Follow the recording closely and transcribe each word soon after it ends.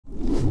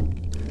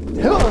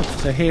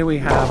So here we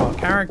have our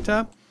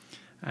character,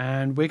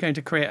 and we're going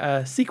to create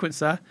a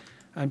sequencer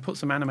and put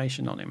some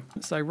animation on him.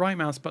 So right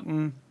mouse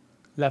button,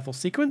 level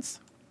sequence,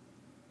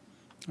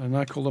 and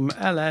I call them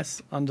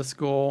ls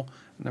underscore,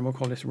 and then we'll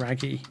call this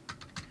raggy.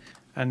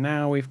 And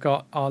now we've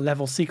got our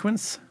level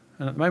sequence,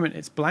 and at the moment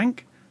it's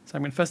blank.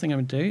 So first thing I'm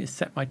going to do is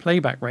set my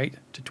playback rate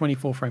to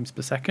 24 frames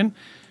per second,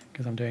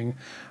 because I'm doing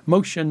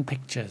motion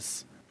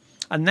pictures.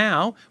 And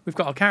now we've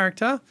got our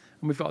character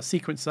and we've got a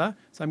sequencer.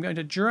 So I'm going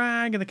to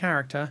drag the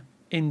character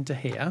into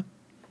here.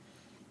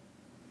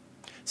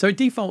 So it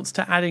defaults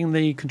to adding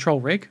the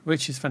control rig,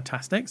 which is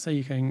fantastic. So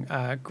you can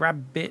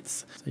grab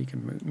bits, so you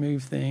can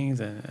move things,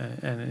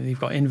 and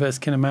you've got inverse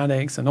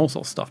kinematics and all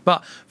sorts of stuff.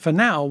 But for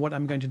now, what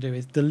I'm going to do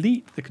is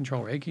delete the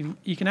control rig.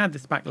 You can add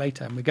this back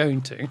later, and we're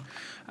going to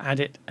add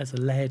it as a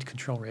layered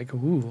control rig.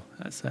 Ooh,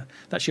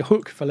 that's your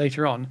hook for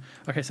later on.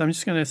 Okay, so I'm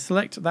just going to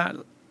select that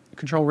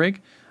control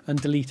rig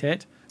and delete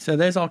it. So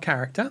there's our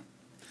character,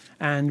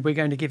 and we're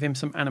going to give him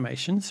some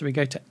animation. So we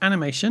go to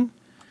animation,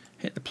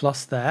 hit the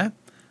plus there.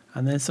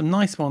 And there's some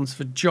nice ones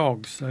for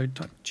jog. So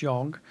type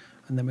jog,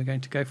 and then we're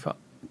going to go for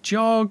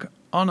jog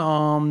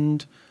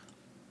unarmed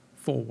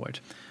forward.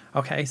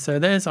 Okay, so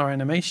there's our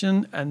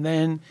animation, and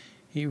then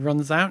he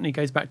runs out and he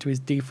goes back to his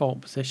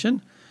default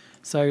position.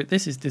 So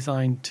this is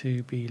designed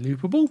to be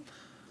loopable.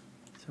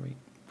 So we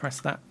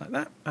press that like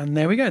that, and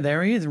there we go.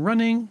 There he is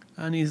running,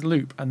 and he's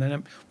loop. And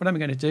then what I'm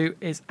going to do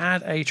is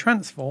add a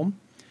transform,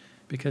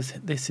 because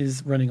this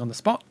is running on the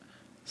spot.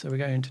 So we're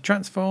going to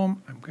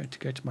transform. I'm going to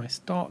go to my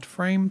start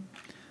frame.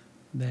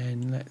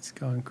 Then let's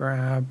go and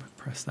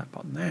press that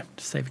button there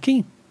to save a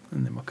key,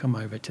 and then we'll come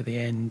over to the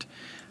end,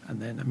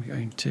 and then I'm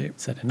going to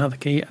set another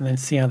key and then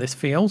see how this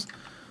feels.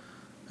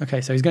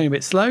 Okay, so he's going a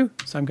bit slow,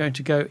 so I'm going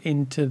to go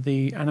into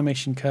the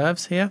animation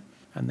curves here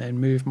and then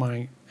move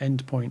my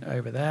endpoint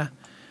over there.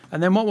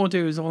 And then what we'll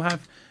do is we'll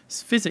have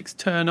physics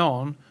turn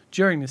on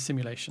during the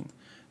simulation.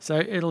 So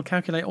it'll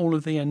calculate all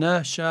of the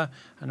inertia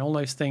and all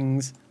those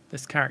things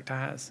this character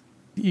has.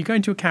 You go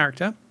into a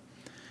character,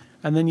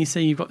 and then you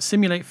see you've got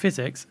simulate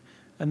physics,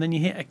 and then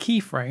you hit a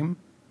keyframe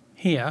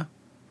here,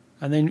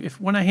 and then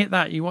when I hit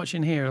that, you watch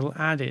in here, it'll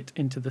add it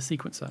into the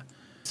sequencer.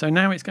 So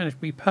now it's going to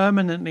be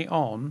permanently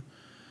on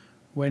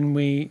when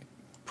we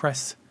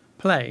press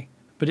play,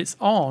 but it's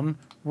on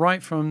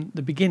right from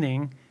the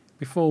beginning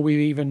before we've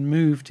even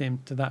moved him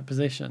to that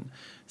position.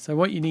 So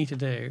what you need to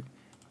do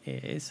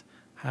is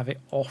have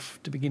it off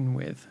to begin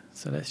with.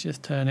 So let's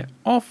just turn it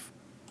off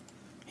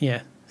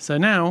here. So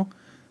now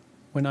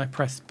when I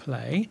press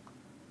play,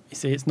 you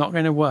see, it's not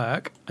going to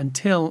work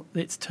until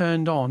it's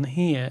turned on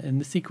here in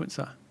the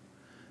sequencer.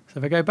 So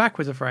if I go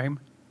backwards a frame,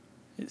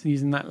 it's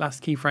using that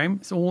last keyframe.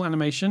 It's all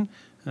animation.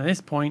 And at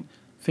this point,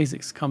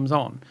 physics comes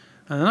on.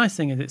 And the nice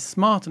thing is it's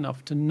smart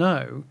enough to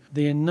know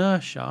the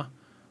inertia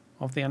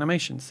of the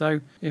animation.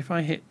 So if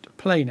I hit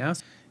play now,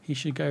 it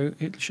should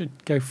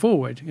go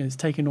forward. It's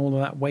taking all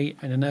of that weight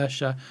and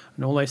inertia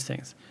and all those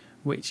things,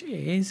 which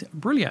is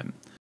brilliant.